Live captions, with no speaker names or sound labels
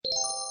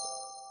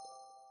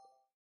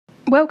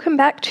Welcome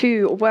back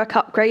to Work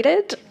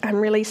Upgraded. I'm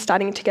really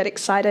starting to get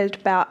excited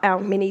about our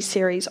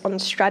mini-series on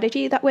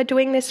strategy that we're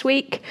doing this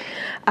week.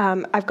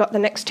 I've got the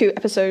next two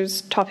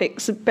episodes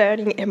topics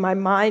burning in my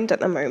mind at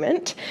the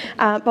moment.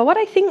 But what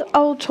I think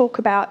I'll talk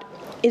about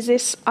is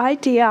this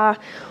idea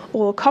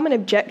or common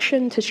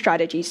objection to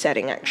strategy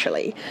setting,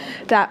 actually,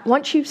 that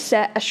once you've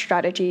set a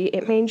strategy,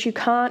 it means you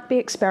can't be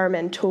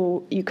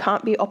experimental, you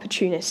can't be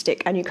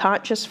opportunistic, and you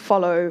can't just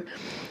follow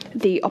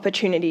the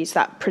opportunities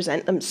that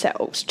present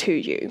themselves to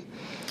you.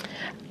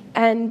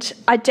 And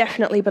I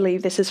definitely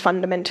believe this is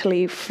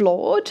fundamentally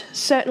flawed.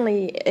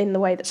 Certainly in the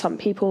way that some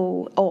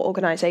people or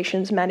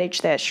organisations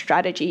manage their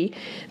strategy,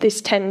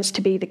 this tends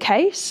to be the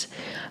case.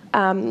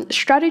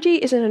 Strategy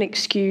isn't an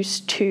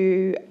excuse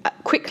to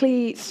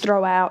quickly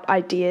throw out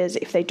ideas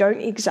if they don't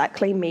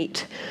exactly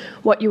meet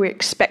what you were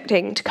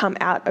expecting to come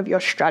out of your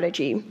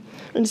strategy.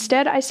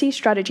 Instead, I see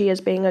strategy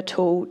as being a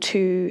tool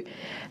to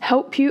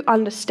help you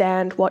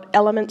understand what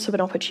elements of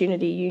an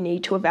opportunity you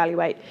need to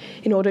evaluate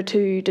in order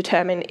to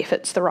determine if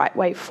it's the right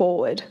way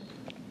forward.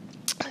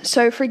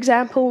 So, for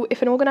example,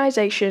 if an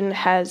organisation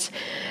has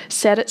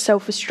set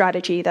itself a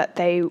strategy that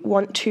they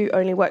want to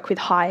only work with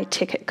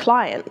high-ticket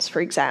clients, for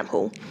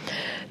example,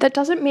 that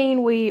doesn't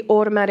mean we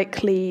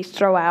automatically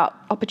throw out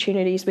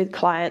opportunities with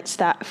clients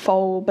that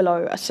fall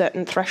below a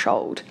certain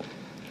threshold.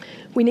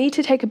 We need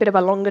to take a bit of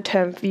a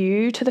longer-term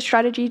view to the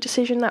strategy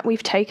decision that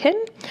we've taken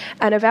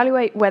and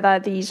evaluate whether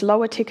these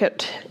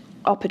lower-ticket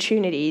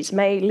opportunities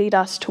may lead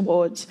us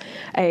towards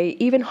an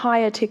even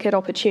higher ticket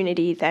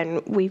opportunity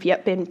than we've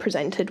yet been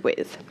presented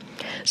with.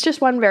 It's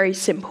just one very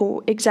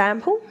simple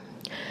example,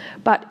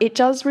 but it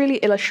does really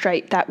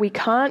illustrate that we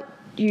can't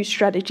use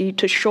strategy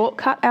to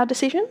shortcut our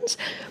decisions,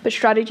 but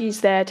strategy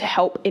is there to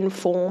help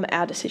inform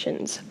our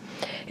decisions.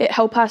 It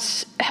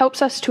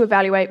helps us to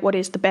evaluate what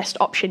is the best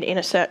option in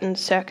a certain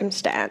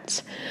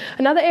circumstance.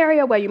 Another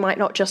area where you might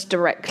not just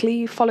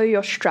directly follow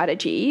your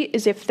strategy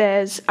is if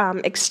there's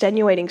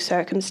extenuating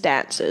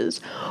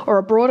circumstances or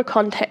a broader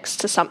context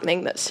to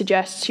something that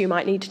suggests you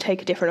might need to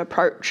take a different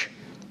approach.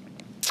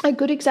 A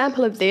good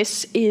example of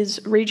this is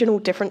regional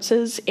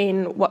differences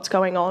in what's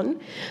going on.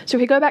 So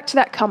if we go back to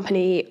that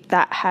company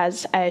that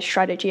has a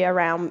strategy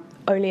around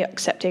only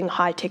accepting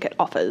high-ticket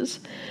offers,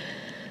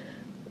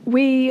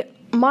 we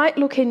might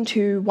look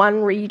into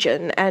one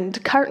region,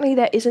 and currently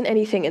there isn't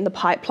anything in the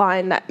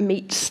pipeline that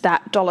meets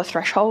that dollar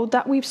threshold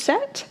that we've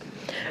set.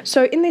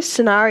 So in this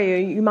scenario,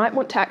 you might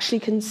want to actually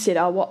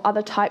consider what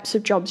other types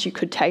of jobs you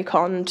could take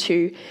on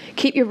to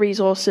keep your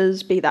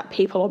resources, be that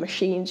people or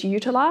machines,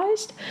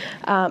 utilised,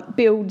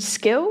 build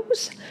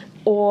skills,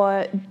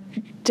 or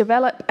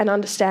develop an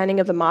understanding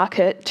of the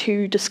market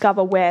to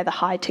discover where the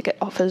high-ticket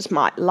offers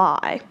might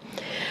lie.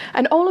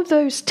 And all of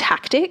those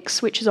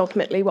tactics, which is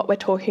ultimately what we're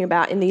talking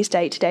about in these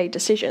day-to-day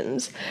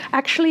decisions,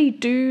 actually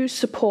do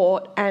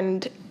support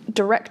and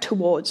direct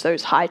towards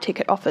those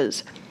high-ticket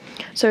offers.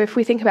 So if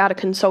we think about a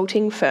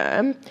consulting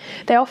firm,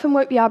 they often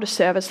won't be able to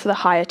service for the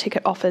higher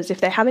ticket offers if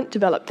they haven't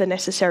developed the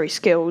necessary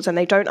skills and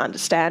they don't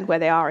understand where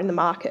they are in the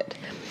market.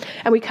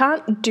 And we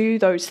can't do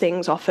those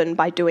things often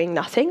by doing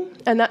nothing,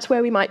 and that's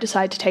where we might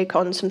decide to take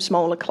on some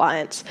smaller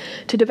clients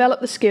to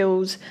develop the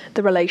skills,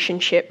 the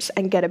relationships,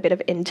 and get a bit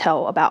of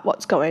intel about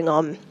what's going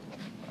on.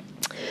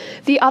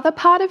 The other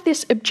part of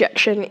this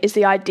objection is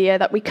the idea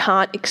that we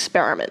can't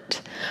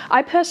experiment.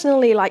 I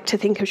personally like to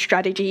think of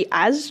strategy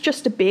as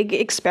just a big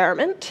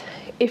experiment.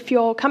 If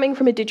you're coming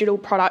from a digital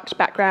product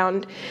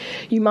background,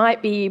 you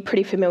might be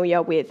pretty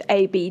familiar with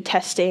A/B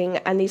testing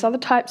and these other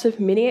types of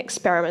mini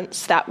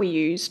experiments that we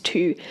use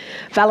to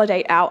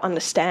validate our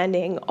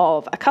understanding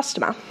of a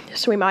customer.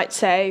 So we might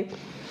say,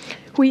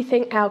 we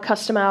think our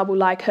customer will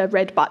like a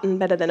red button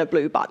better than a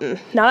blue button.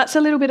 Now, that's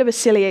a little bit of a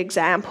silly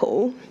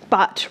example,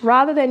 but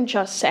rather than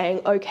just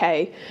saying,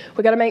 okay,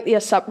 we're going to make the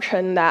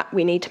assumption that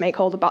we need to make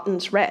all the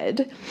buttons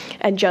red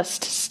and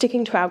just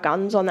sticking to our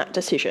guns on that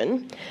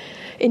decision,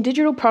 in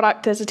digital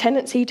product, there's a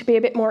tendency to be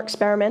a bit more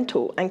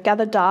experimental and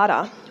gather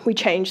data. We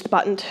change the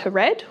button to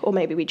red, or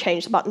maybe we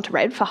change the button to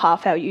red for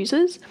half our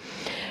users,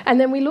 and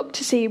then we look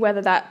to see whether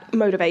that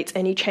motivates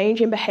any change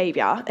in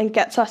behaviour and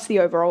gets us the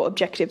overall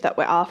objective that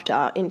we're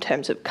after in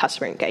terms of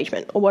customer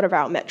engagement, or whatever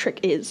our metric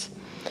is.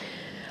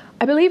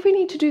 I believe we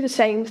need to do the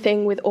same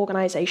thing with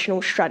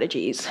organisational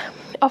strategies.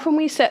 Often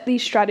we set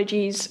these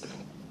strategies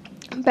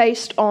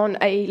based on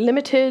a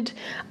limited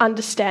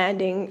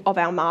understanding of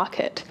our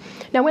market.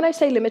 Now, when I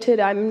say limited,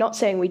 I'm not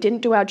saying we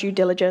didn't do our due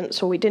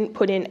diligence or we didn't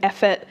put in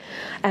effort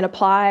and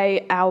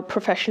apply our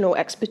professional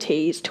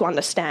expertise to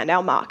understand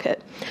our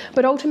market.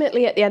 But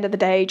ultimately, at the end of the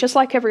day, just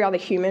like every other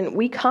human,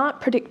 we can't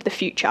predict the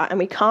future and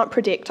we can't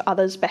predict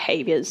others'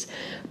 behaviours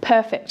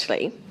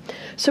perfectly.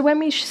 So when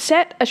we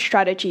set a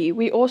strategy,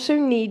 we also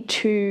need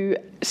to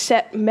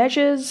set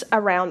measures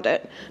around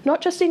it,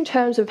 not just in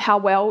terms of how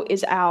well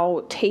is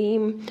our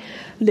team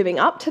living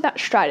up to that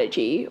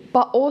strategy,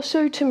 but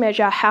also to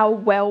measure how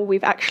well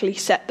we've actually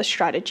set the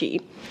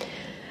strategy.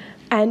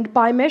 And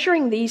by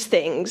measuring these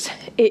things,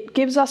 it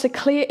gives us a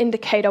clear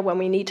indicator when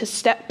we need to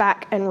step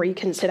back and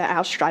reconsider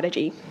our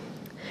strategy.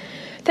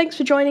 Thanks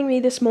for joining me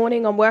this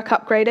morning on Work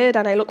Upgraded,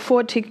 and I look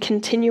forward to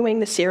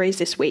continuing the series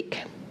this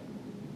week.